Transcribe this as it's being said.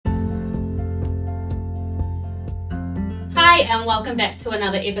Hi, and welcome back to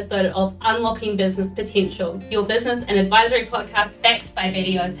another episode of Unlocking Business Potential, your business and advisory podcast backed by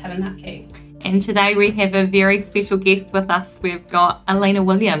BDO Taranaki. And today we have a very special guest with us. We've got Alina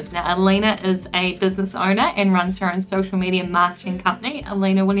Williams. Now, Alina is a business owner and runs her own social media marketing company,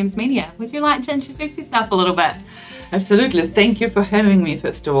 Alina Williams Media. Would you like to introduce yourself a little bit? Absolutely. Thank you for having me,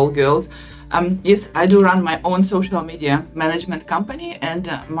 first of all, girls. Yes, I do run my own social media management company, and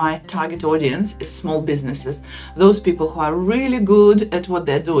my target audience is small businesses. Those people who are really good at what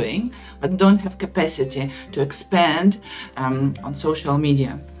they're doing, but don't have capacity to expand on social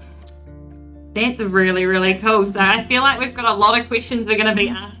media. That's really, really cool. So I feel like we've got a lot of questions we're going to be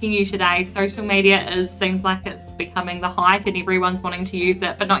asking you today. Social media seems like it's becoming the hype and everyone's wanting to use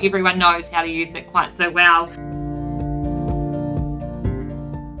it, but not everyone knows how to use it quite so well.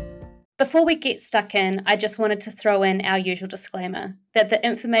 Before we get stuck in, I just wanted to throw in our usual disclaimer that the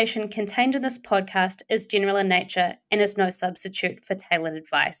information contained in this podcast is general in nature and is no substitute for tailored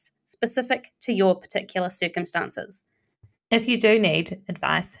advice, specific to your particular circumstances. If you do need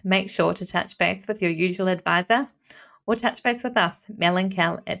advice, make sure to touch base with your usual advisor or touch base with us, Mel and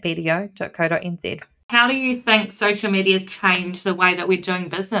Cal at bdo.co.nz. How do you think social media has changed the way that we're doing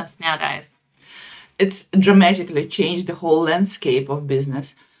business nowadays? It's dramatically changed the whole landscape of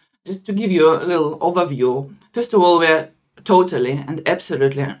business. Just to give you a little overview, first of all, we're totally and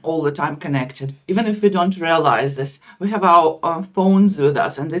absolutely all the time connected. Even if we don't realize this, we have our phones with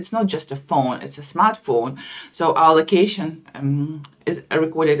us, and it's not just a phone, it's a smartphone. So our location is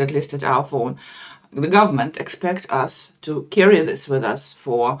recorded at least at our phone. The government expects us to carry this with us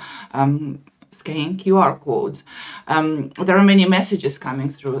for scanning QR codes. There are many messages coming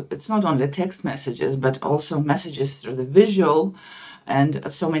through. It's not only text messages, but also messages through the visual,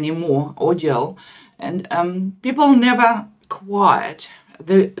 and so many more, audio, and people never quiet.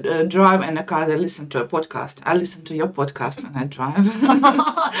 They drive in a car, they listen to a podcast. I listen to your podcast when I drive.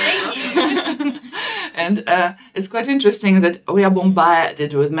 And it's quite interesting that we are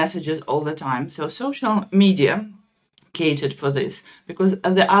bombarded with messages all the time. So social media catered for this, because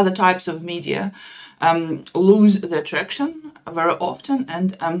the other types of media lose their traction very often,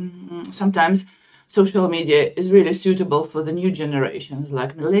 and sometimes social media is really suitable for the new generations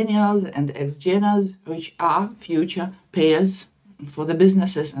like millennials and ex-geners, which are future payers for the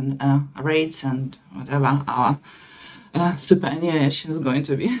businesses and rates and whatever our superannuation is going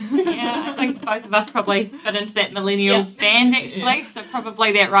to be. Yeah, I think both of us probably fit into that millennial band actually, so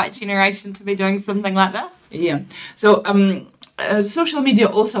probably that right generation to be doing something like this. Yeah, so social media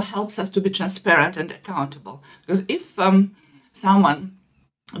also helps us to be transparent and accountable, because if someone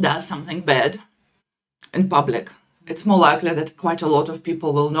does something bad in public, it's more likely that quite a lot of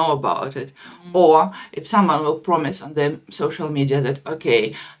people will know about it. Or if someone will promise on their social media that,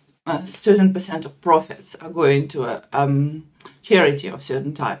 okay, a certain percent of profits are going to a charity of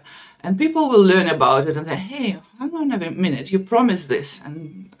certain type, and people will learn about it and say, hey, hang on a minute, you promised this,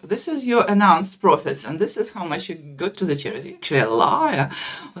 and this is your announced profits, and this is how much you got to the charity. Actually a liar,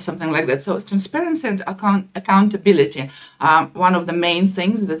 or something like that. So transparency and accountability are one of the main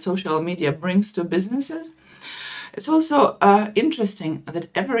things that social media brings to businesses. It's also interesting that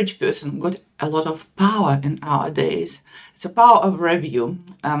average person got a lot of power in our days. It's a power of review.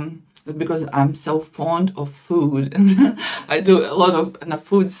 Because I'm so fond of food and I do a lot of in the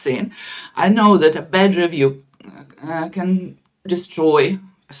food scene, I know that a bad review can destroy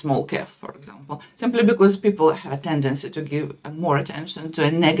a small cafe, for example, simply because people have a tendency to give more attention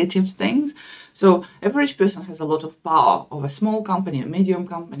to negative things. So average person has a lot of power over a small company, a medium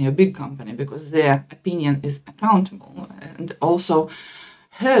company, a big company, because their opinion is accountable and also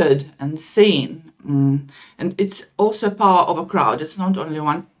heard and seen. And it's also a power of a crowd. It's not only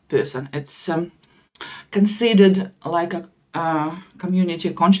one person. It's considered like a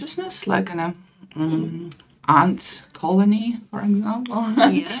community consciousness, like an ants colony, for example.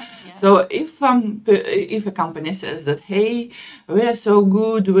 Yeah. So if a company says that, hey, we are so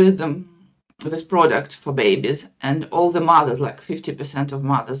good with this product for babies, and all the mothers, like 50% of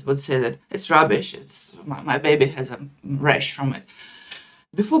mothers, would say that it's rubbish. It's my baby has a rash from it.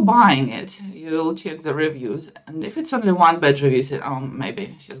 Before buying it, you'll check the reviews, and if it's only one bad review, you say, oh,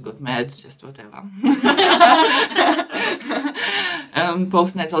 maybe she's got mad, just whatever.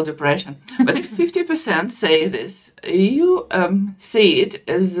 Postnatal depression. But if 50% say this, you see it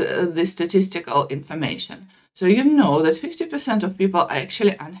as the statistical information. So you know that 50% of people are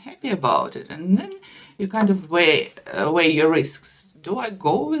actually unhappy about it, and then you kind of weigh your risks. Do I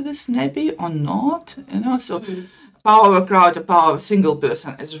go with this nappy or not? So power of a crowd, the power of a single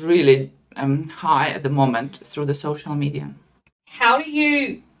person is really high at the moment through the social media. How do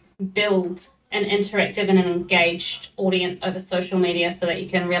you build an interactive and an engaged audience over social media so that you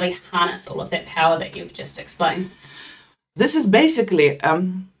can really harness all of that power that you've just explained? This is basically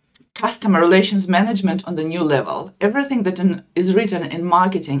customer relations management on the new level. Everything that is written in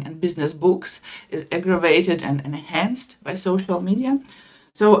marketing and business books is aggravated and enhanced by social media.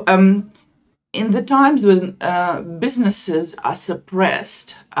 So in the times when businesses are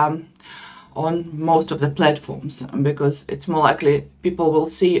suppressed on most of the platforms, because it's more likely people will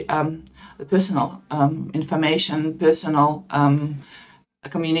see the personal information, personal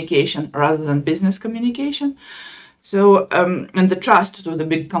communication rather than business communication. So, and the trust to the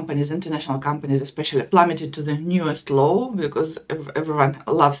big companies, international companies especially, plummeted to the newest low because everyone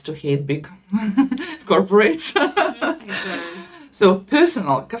loves to hate big corporates. So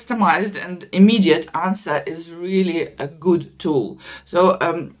personal, customized, and immediate answer is really a good tool. So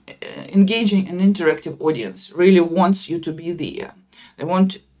engaging an interactive audience really wants you to be there. They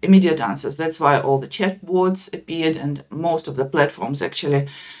want immediate answers. That's why all the chatbots appeared, and most of the platforms actually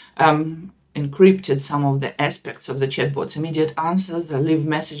encrypted some of the aspects of the chatbots. Immediate answers, a leave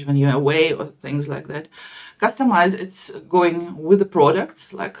message when you're away, or things like that. Customize, it's going with the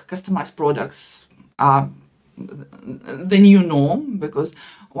products, like customized products are the new norm, because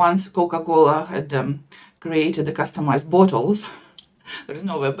once Coca-Cola had created the customized bottles, there's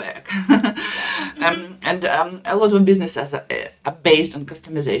nowhere back. And a lot of businesses are based on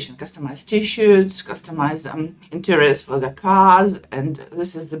customization, customized t-shirts, customized interiors for the cars, and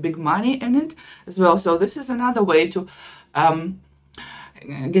this is the big money in it as well. So this is another way to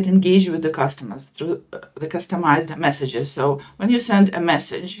get engaged with the customers through the customized messages. So when you send a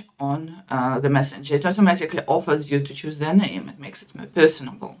message on the messenger, it automatically offers you to choose their name. It makes it more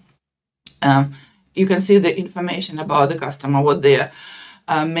personable. You can see the information about the customer, what their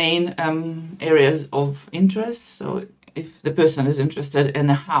main areas of interest. So if the person is interested in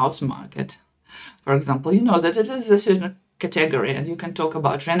a house market, for example, you know that it is a certain category, and you can talk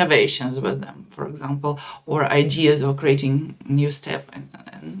about renovations with them, for example, or ideas or creating new step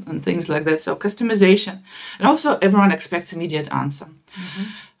and things like that. So customization. And also everyone expects immediate answer. Mm-hmm.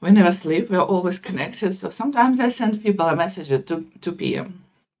 We never sleep. We're always connected. So sometimes I send people a message at 2 p.m.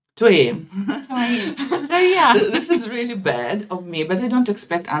 2 a.m. So yeah. This is really bad of me, but I don't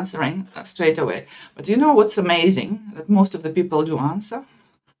expect answering straight away. But you know what's amazing? That most of the people do answer.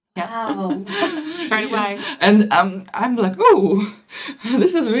 Wow. Straight away. And I'm like, oh,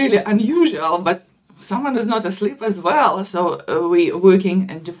 this is really unusual, but someone is not asleep as well. So we're working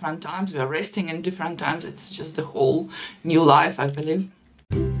in different times, we're resting in different times. It's just a whole new life, I believe.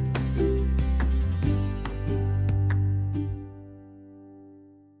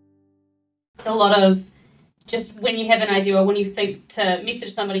 It's a lot of just when you have an idea or when you think to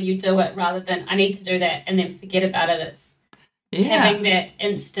message somebody, you do it rather than I need to do that and then forget about it. It's having that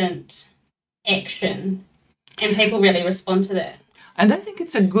instant action, and people really respond to that. And I think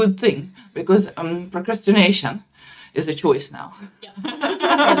it's a good thing, because procrastination is a choice now. Yeah.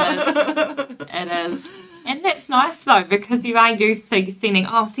 It is. And that's nice though, because you are used to sending,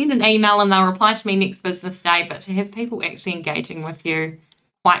 send an email and they'll reply to me next business day, but to have people actually engaging with you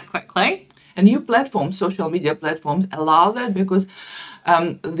quite quickly. And new platforms, social media platforms, allow that, because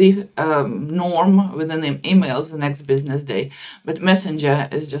the norm within the email is the next business day. But Messenger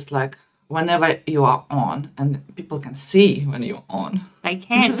is just like whenever you are on, and people can see when you're on. They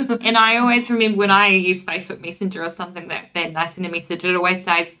can. And I always remember when I use Facebook Messenger or something like that, I send a message, it always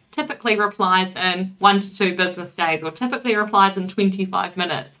says typically replies in 1 to 2 business days, or typically replies in 25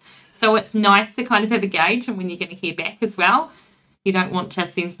 minutes. So it's nice to kind of have a gauge on when you're going to hear back as well. You don't want to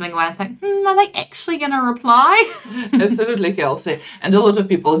send something away and think, are they actually going to reply? Absolutely, Kelsey. And a lot of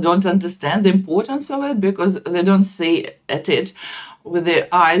people don't understand the importance of it, because they don't see at it with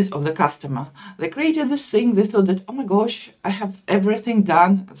the eyes of the customer. They created this thing. They thought that, oh my gosh, I have everything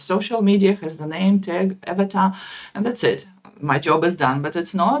done. Social media has the name, tag, avatar, and that's it. My job is done. But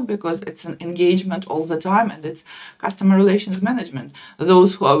it's not, because it's an engagement all the time, and it's customer relations management.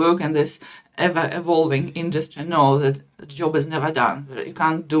 Those who are working in this ever-evolving industry know that the job is never done. You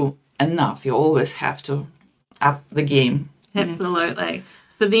can't do enough. You always have to up the game. Absolutely.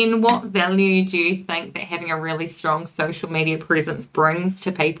 So then what value do you think that having a really strong social media presence brings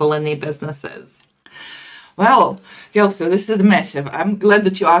to people in their businesses? Well, Kelsey, this is massive. I'm glad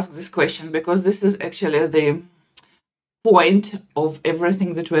that you asked this question, because this is actually the point of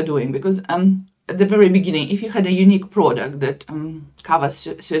everything that we're doing. Because at the very beginning, if you had a unique product that covers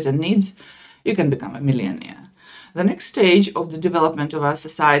certain needs, you can become a millionaire. The next stage of the development of our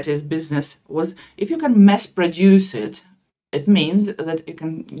society's business was, if you can mass produce it, it means that you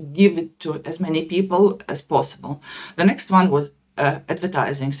can give it to as many people as possible. The next one was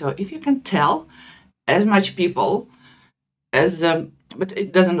advertising. So if you can tell as much people as but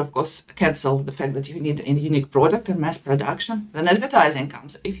it doesn't, of course, cancel the fact that you need a unique product and mass production. Then advertising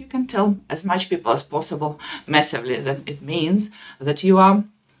comes. If you can tell as much people as possible massively, then it means that you are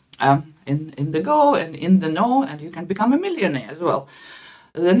in the go and in the know, and you can become a millionaire as well.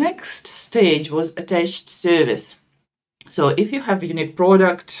 The next stage was attached service. So if you have a unique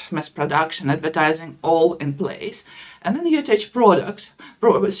product, mass production, advertising, all in place, and then you attach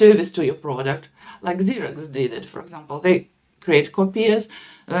service to your product, like Xerox did it, for example. They create copiers,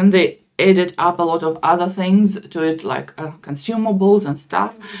 then they added up a lot of other things to it, like consumables and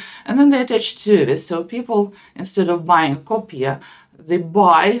stuff, and then they attached service. So people, instead of buying a copier, they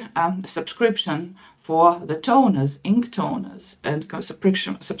buy a subscription for the toners, ink toners, and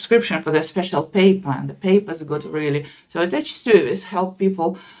subscription for their special paper, and the papers got really... So attached service help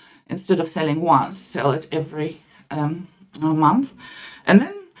people, instead of selling once, sell it every month. And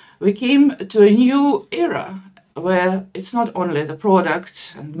then we came to a new era where it's not only the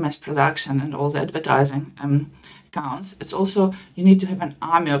product and mass production and all the advertising counts, it's also you need to have an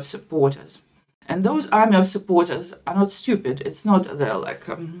army of supporters. And those army of supporters are not stupid. It's not they're like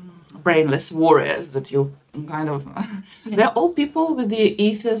brainless warriors that you kind of... They're all people with their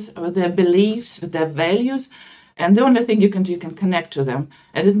ethos, with their beliefs, with their values. And the only thing you can do, you can connect to them.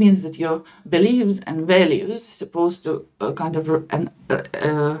 And it means that your beliefs and values are supposed to kind of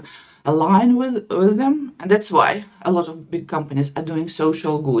align with them. And that's why a lot of big companies are doing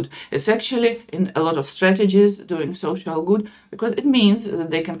social good. It's actually in a lot of strategies doing social good, because it means that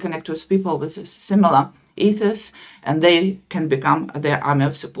they can connect with people with a similar ethos, and they can become their army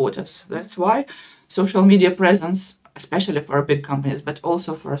of supporters. That's why social media presence, especially for big companies, but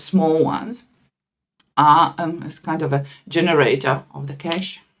also for small ones, are it's kind of a generator of the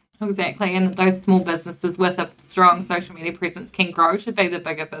cash. Exactly, and those small businesses with a strong social media presence can grow to be the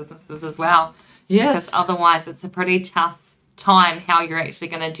bigger businesses as well. Yes. Because otherwise it's a pretty tough time how you're actually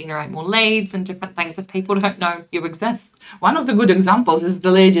going to generate more leads and different things if people don't know you exist. One of the good examples is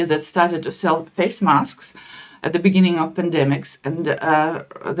the lady that started to sell face masks at the beginning of pandemics, and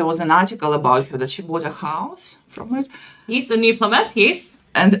there was an article about her that she bought a house from it. Yes, a New Plymouth, yes.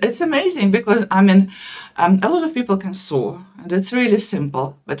 And it's amazing because, I mean, a lot of people can sew, and it's really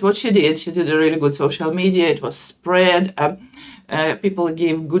simple. But what she did a really good social media. It was spread. People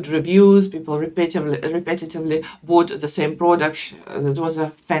gave good reviews. People repetitively bought the same product. It was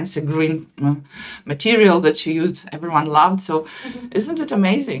a fancy green material that she used. Everyone loved. So isn't it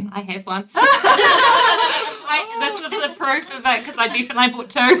amazing? I have one. This is the proof of it, because I definitely bought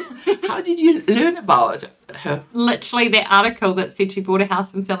two. How did you learn about her? Literally that article that said she bought a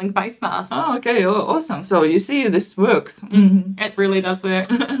house from selling face masks. Oh, okay. Oh, awesome. So you see, this works. Mm-hmm. It really does work.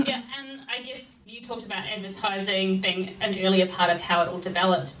 Yeah, and I guess you talked about advertising being an earlier part of how it all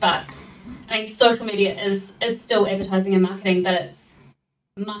developed, but I mean, social media is still advertising and marketing, but it's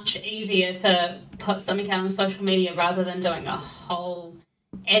much easier to put something out on social media rather than doing a whole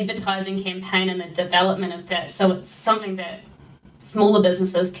advertising campaign and the development of that. So it's something that smaller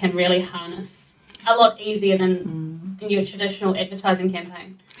businesses can really harness a lot easier than your traditional advertising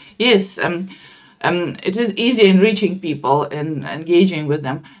campaign. Yes, it is easier in reaching people and engaging with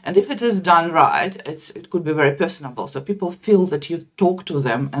them. And if it is done right, it could be very personable. So people feel that you talk to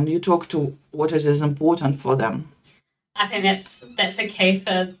them and you talk to what is important for them. I think that's a key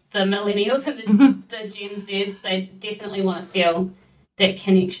for the millennials and the Gen Zs. They definitely want to feel that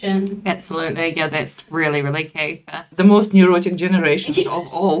connection. Absolutely, yeah, that's really, really key. The most neurotic generations of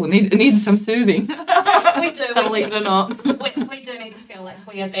all need some soothing. We do. Believe it or not. We do need to feel like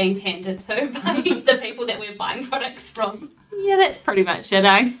we are being pandered to by the people that we're buying products from. Yeah, that's pretty much it,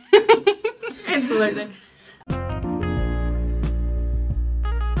 eh? Absolutely.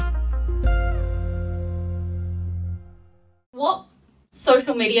 What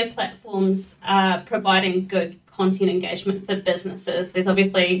social media platforms are providing good content engagement for businesses? There's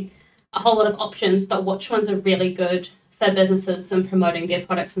obviously a whole lot of options, but which ones are really good for businesses in promoting their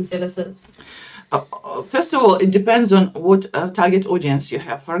products and services? First of all, it depends on what target audience you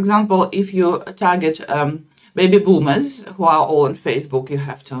have. For example, if you target baby boomers who are all on Facebook, you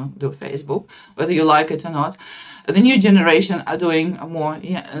have to do Facebook, whether you like it or not. The new generation are doing a more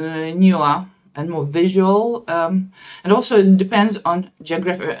newer and more visual, and also it depends on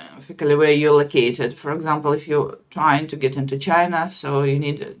geographically where you're located. For example, if you're trying to get into China, so you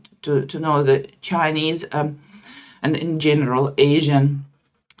need to know the Chinese and in general Asian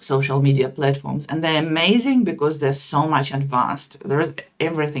social media platforms, and they're amazing because they're so much advanced. There is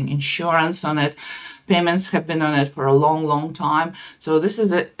everything, insurance on it, payments have been on it for a long time. So this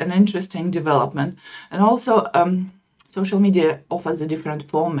is an interesting development. And also social media offers a different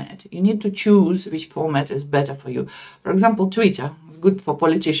format. You need to choose which format is better for you. For example, Twitter, good for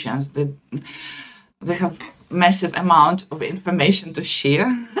politicians. They have massive amount of information to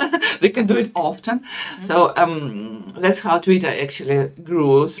share. They can do it often. Mm-hmm. So that's how Twitter actually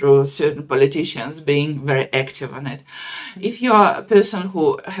grew, through certain politicians being very active on it. Mm-hmm. If you are a person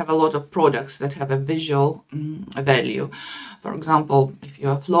who have a lot of products that have a visual value, for example, if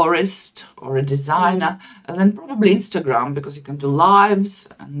you're a florist or a designer, and then probably Instagram, because you can do lives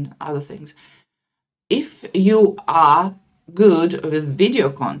and other things. If you are good with video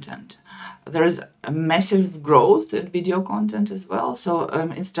content, there is a massive growth in video content as well. So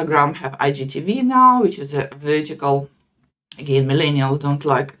Instagram have IGTV now, which is a vertical. Again, millennials don't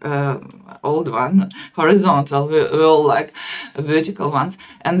like old one, horizontal. We all like vertical ones,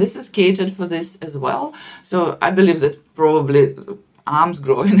 and this is catered for this as well. So I believe that probably arms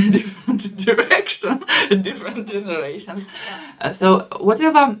grow in a different direction, different generations. So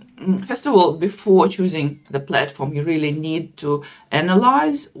whatever, first of all, before choosing the platform, you really need to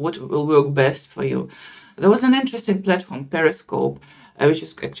analyze what will work best for you. There was an interesting platform, Periscope, which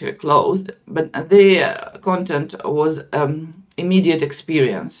is actually closed, but the content was immediate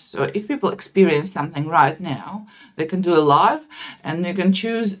experience. So if people experience something right now, they can do a live, and you can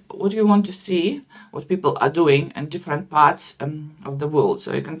choose what you want to see, what people are doing in different parts of the world.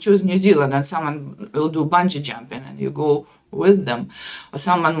 So you can choose New Zealand, and someone will do bungee jumping, and you go with them. Or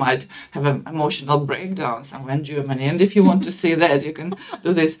someone might have an emotional breakdown somewhere in Germany, and if you want to see that, you can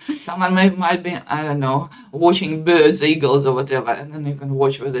do this. Someone might be, I don't know, watching birds, eagles, or whatever, and then you can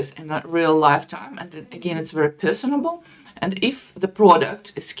watch with this in a real lifetime. And then, again, it's very personable. And if the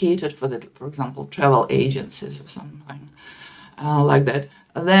product is catered for example, travel agencies or something like that,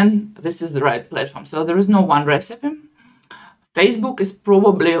 then this is the right platform. So there is no one recipe. Facebook is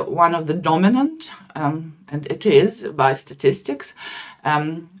probably one of the dominant, and it is by statistics.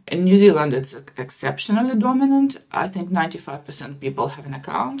 In New Zealand, it's exceptionally dominant. I think 95% people have an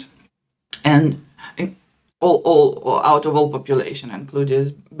account, and all out of all population,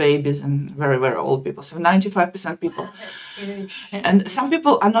 including babies and very, very old people. So 95% people. That's huge. And some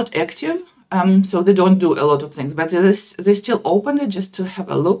people are not active, so they don't do a lot of things, but they still open it just to have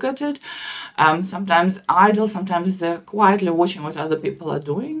a look at it. Sometimes idle, sometimes they're quietly watching what other people are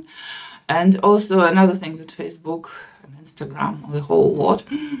doing. And also another thing that Facebook and Instagram, the whole lot,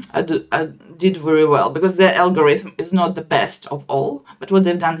 did very well, because their algorithm is not the best of all, but what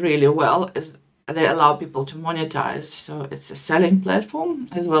they've done really well is they allow people to monetize. So it's a selling platform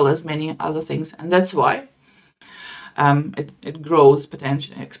as well as many other things. And that's why it grows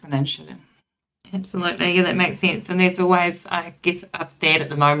exponentially. Absolutely, yeah, that makes sense. And there's always, I guess, a fad at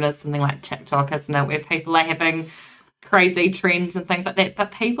the moment is something like TikTok, isn't it, where people are having crazy trends and things like that,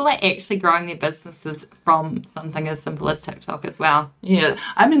 but people are actually growing their businesses from something as simple as TikTok as well. Yeah,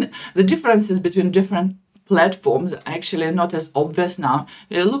 I mean, the differences between different platforms are actually not as obvious now.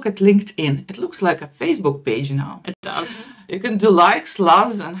 You look at LinkedIn, it looks like a Facebook page now. It does. You can do likes,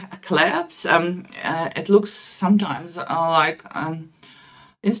 loves, and claps. It looks sometimes like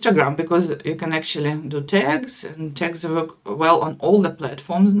Instagram, because you can actually do tags, and tags work well on all the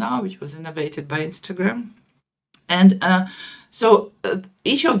platforms now, which was innovated by Instagram. And so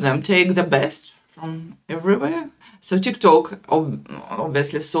each of them take the best from everywhere. So TikTok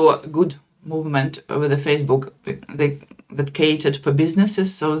obviously saw a good movement with the Facebook that catered for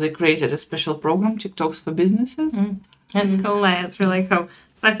businesses. So they created a special program, TikToks for businesses. That's cool, It's really cool.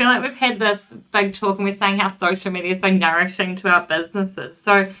 So I feel like we've had this big talk and we're saying how social media is so nourishing to our businesses.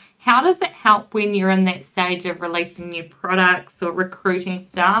 So how does it help when you're in that stage of releasing new products or recruiting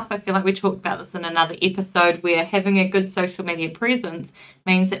staff? I feel like we talked about this in another episode, where having a good social media presence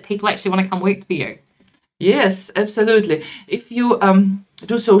means that people actually want to come work for you. Yes, absolutely. If you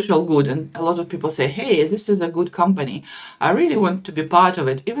do social good, and a lot of people say, hey, this is a good company, I really want to be part of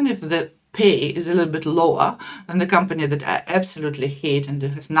it, even if the pay is a little bit lower than the company that I absolutely hate and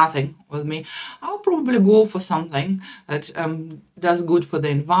has nothing with me, I'll probably go for something that does good for the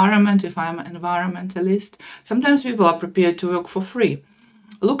environment if I'm an environmentalist. Sometimes people are prepared to work for free.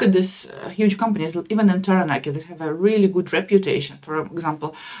 Look at these huge companies, even in Taranaki, that have a really good reputation. For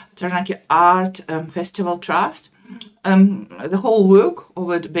example, Taranaki Art Festival Trust. The whole work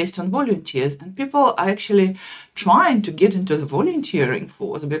of it based on volunteers, and people are actually trying to get into the volunteering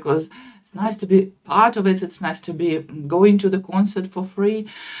force, because it's nice to be part of it. It's nice to be going to the concert for free.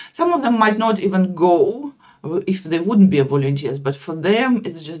 Some of them might not even go if they wouldn't be volunteers, but for them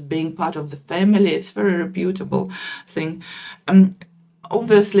it's just being part of the family. It's a very reputable thing.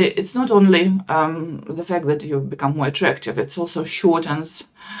 Obviously, it's not only the fact that you become more attractive, it also shortens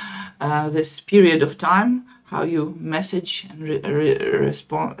this period of time how you message and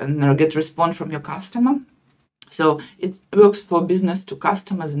respond and get response from your customer. So it works for business to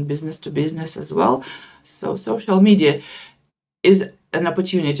customers and business to business as well. So social media is an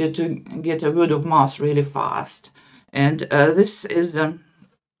opportunity to get a word of mouth really fast. And this is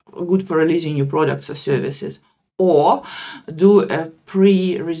good for releasing new products or services, or do a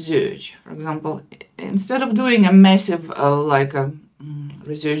pre-research. For example, instead of doing a massive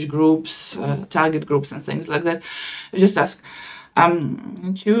research groups, target groups and things like that, you just ask,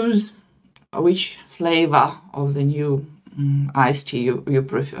 choose which flavor of the new iced tea you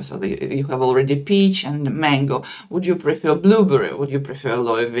prefer. So you have already peach and mango. Would you prefer blueberry? Would you prefer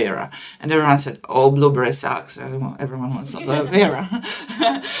aloe vera? And everyone said, oh, blueberry sucks. Everyone wants aloe vera.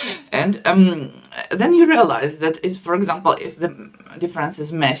 And then you realize that it's, for example, if the difference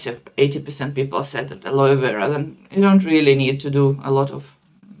is massive, 80% people said that aloe vera, then you don't really need to do a lot of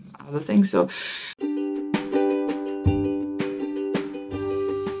other things. So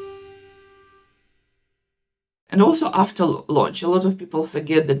and also after launch, a lot of people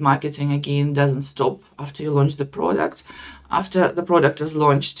forget that marketing, again, doesn't stop after you launch the product. After the product is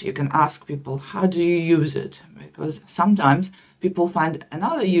launched, you can ask people, how do you use it? Because sometimes people find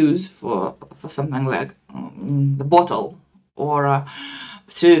another use for something like the bottle or a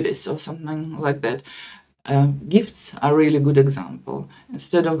service or something like that. Gifts are a really good example.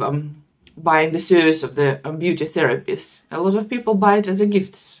 Instead of buying the service of the beauty therapist, a lot of people buy it as a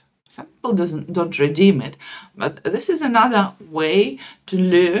gift. Some people don't redeem it, but this is another way to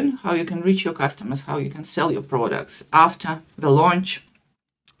learn how you can reach your customers, how you can sell your products after the launch.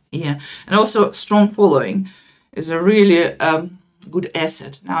 Yeah, and also strong following is a really good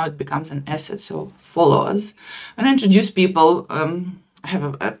asset. Now it becomes an asset. So followers, and introduce people. I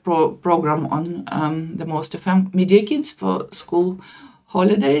have a program on the Most FM Media Kids for school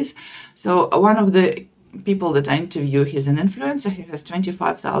holidays. So one of the people that I interview, he's an influencer. He has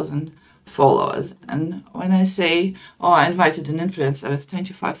 25,000 followers. And when I say, oh, I invited an influencer with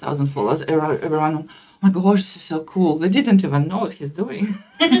 25,000 followers, everyone, oh my gosh, this is so cool. They didn't even know what he's doing.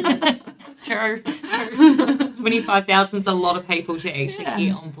 True. 25,000 is a lot of people to actually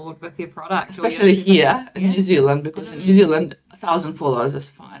get on board with your product. Especially here in New Zealand, because in New Zealand, 1,000 followers is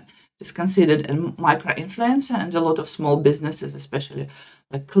fine. It's considered a micro-influencer, and a lot of small businesses, especially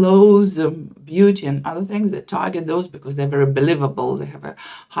like clothes, beauty and other things, they target those because they're very believable. They have a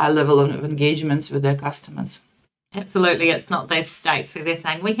high level of engagements with their customers. Absolutely. It's not those states where they're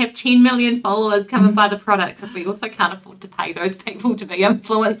saying we have 10 million followers, come and buy the product, because we also can't afford to pay those people to be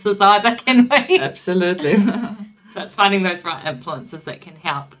influencers either, can we? Absolutely. So it's finding those right influencers that can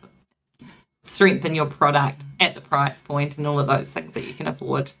help strengthen your product at the price point and all of those things that you can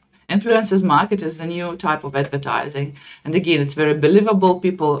afford. Influencers market is a new type of advertising. And again, it's very believable.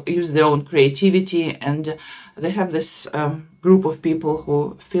 People use their own creativity, and they have this group of people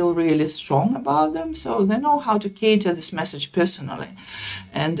who feel really strong about them. So they know how to cater this message personally.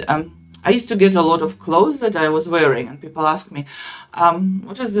 And I used to get a lot of clothes that I was wearing, and people ask me,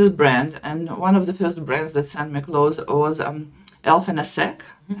 what is this brand? And one of the first brands that sent me clothes was Elf in a Sack.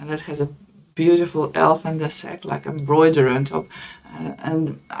 And it has a beautiful elf in the sack, like embroidery on top.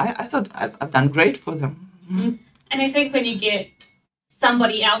 And I thought I've done great for them. And I think when you get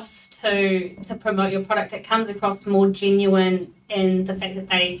somebody else to promote your product, it comes across more genuine in the fact that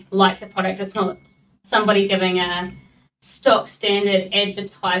they like the product. It's not somebody giving a stock standard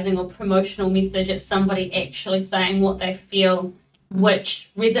advertising or promotional message. It's somebody actually saying what they feel,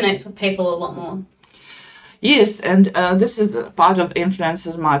 which resonates with people a lot more. Yes, and this is a part of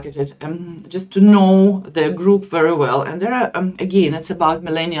influencers marketing, just to know their group very well. And there are, again, it's about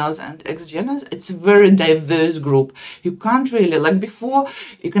millennials and ex-Geners. It's a very diverse group. You can't really, like before,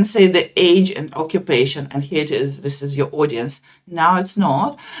 you can say the age and occupation, and here it is, this is your audience. Now it's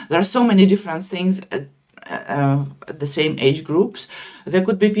not. There are so many different things at the same age groups. There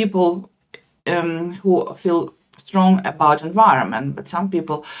could be people who feel strong about environment, but some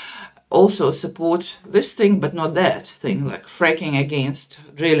people also support this thing but not that thing, like fracking against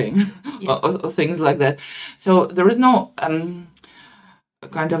drilling or things like that. So there is no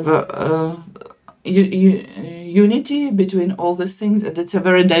kind of a unity between all these things, and it's a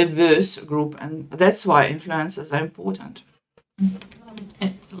very diverse group, and that's why influencers are important.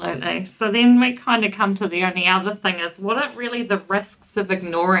 Absolutely. So then we kind of come to the only other thing is, what are really the risks of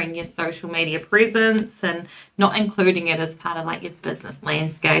ignoring your social media presence and not including it as part of like your business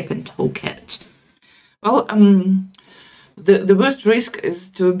landscape and toolkit? Well, the worst risk is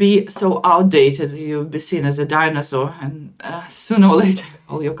to be so outdated. You'll be seen as a dinosaur, and sooner or later,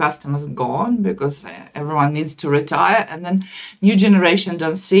 all your customers gone because everyone needs to retire, and then new generation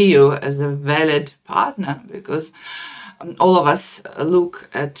don't see you as a valid partner because all of us look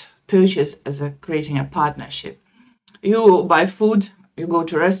at purchase as creating a partnership. You buy food, you go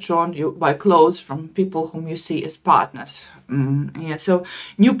to a restaurant, you buy clothes from people whom you see as partners. So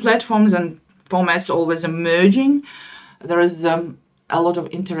new platforms and formats always emerging. There is a lot of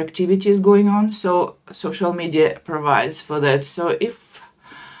interactivities going on, so social media provides for that. So if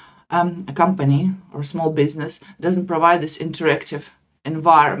a company or a small business doesn't provide this interactive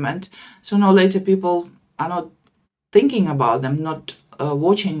environment, sooner or later people are not thinking about them, not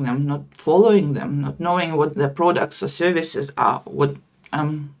watching them, not following them, not knowing what their products or services are, what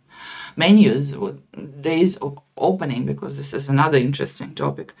menus, what days of opening, because this is another interesting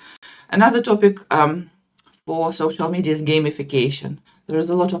topic. Another topic for social media is gamification. There's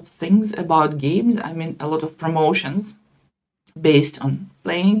a lot of things about games. I mean, a lot of promotions based on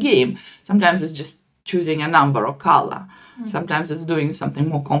playing a game. Sometimes it's just choosing a number or color. Sometimes it's doing something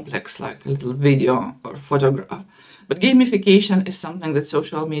more complex, like a little video or photograph. But gamification is something that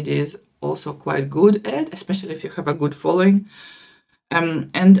social media is also quite good at, especially if you have a good following.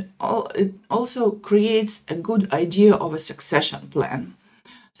 It also creates a good idea of a succession plan.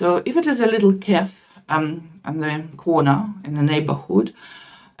 So if it is a little cafe on the corner in the neighborhood,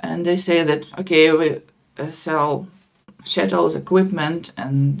 and they say that, okay, we sell shuttles, equipment,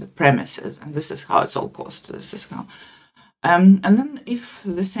 and premises, and this is how it's all cost. This is how. And then if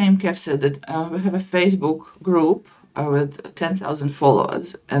the same cafe said that we have a Facebook group with 10,000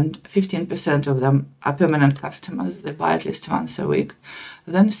 followers and 15% of them are permanent customers, they buy at least once a week,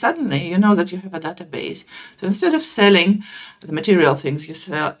 then suddenly you know that you have a database. So instead of selling the material things, you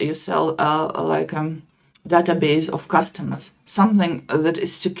sell database of customers, something that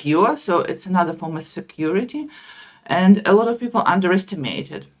is secure. So it's another form of security. And a lot of people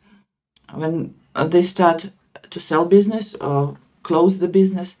underestimate it. When they start to sell business or close the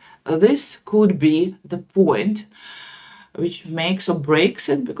business, this could be the point which makes or breaks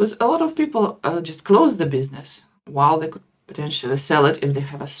it, because a lot of people just close the business while they could potentially sell it if they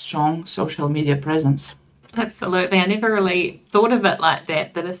have a strong social media presence. Absolutely. I never really thought of it like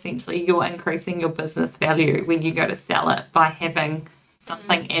that essentially you're increasing your business value when you go to sell it by having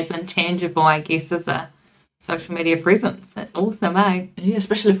something as intangible, I guess, as a social media presence. That's awesome, eh? Yeah,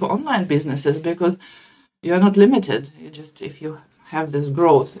 especially for online businesses, because you're not limited. You just, if you have this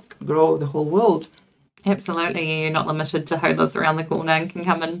growth, grow the whole world. Absolutely. You're not limited to who lives around the corner and can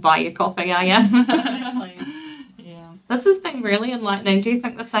come and buy your coffee, are you? Exactly. Yeah. This has been really enlightening. Do you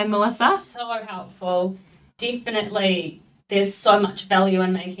think the same, Melissa? So helpful. Definitely, there's so much value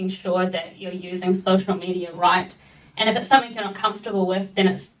in making sure that you're using social media right. And if it's something you're not comfortable with, then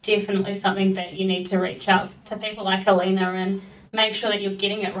it's definitely something that you need to reach out to people like Alina and make sure that you're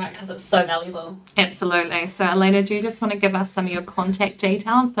getting it right, because it's so valuable. Absolutely. So, Alina, do you just want to give us some of your contact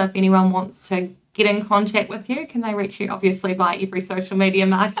details? So if anyone wants to get in contact with you, can they reach you obviously by every social media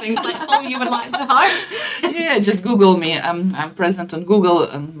marketing platform you would like to hope? Yeah, just Google me. I'm present on Google.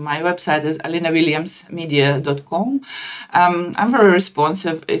 My website is alinawilliamsmedia.com. I'm very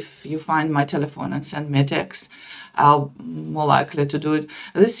responsive. If you find my telephone and send me a text, I'll more likely to do it.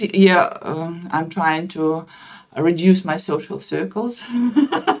 This year, I'm trying to reduce my social circles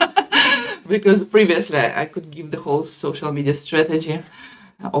because previously I could give the whole social media strategy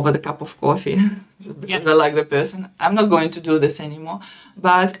over the cup of coffee just because I like the person. I'm not going to do this anymore.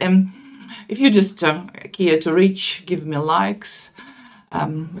 But if you just care to reach, give me likes,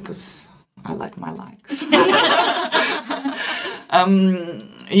 because I like my likes.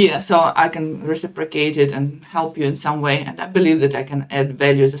 So I can reciprocate it and help you in some way. And I believe that I can add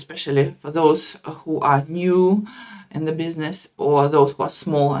values, especially for those who are new in the business or those who are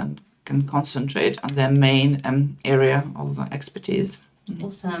small and can concentrate on their main area of expertise.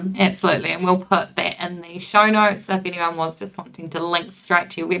 Awesome. Absolutely. And we'll put that in the show notes. So if anyone was just wanting to link straight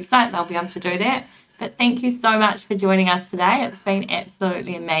to your website, they'll be able to do that. But thank you so much for joining us today. It's been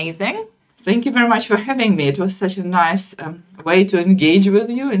absolutely amazing. Thank you very much for having me. It was such a nice way to engage with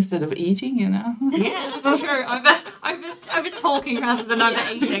you instead of eating, you know. Yeah, true. Over talking rather than over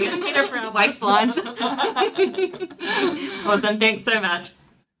eating. It's better for our waistlines. Awesome. Thanks so much.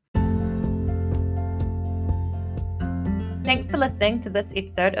 Thanks for listening to this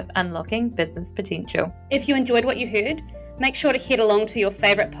episode of Unlocking Business Potential. If you enjoyed what you heard, make sure to head along to your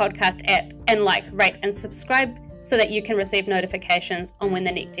favourite podcast app and rate and subscribe so that you can receive notifications on when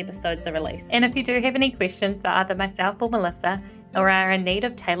the next episodes are released. And if you do have any questions for either myself or Melissa, or are in need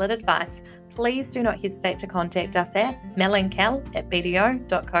of tailored advice, please do not hesitate to contact us at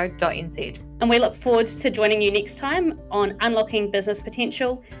melandcal@bdo.co.nz. And we look forward to joining you next time on Unlocking Business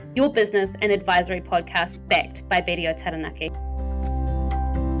Potential, your business and advisory podcast backed by BDO Taranaki.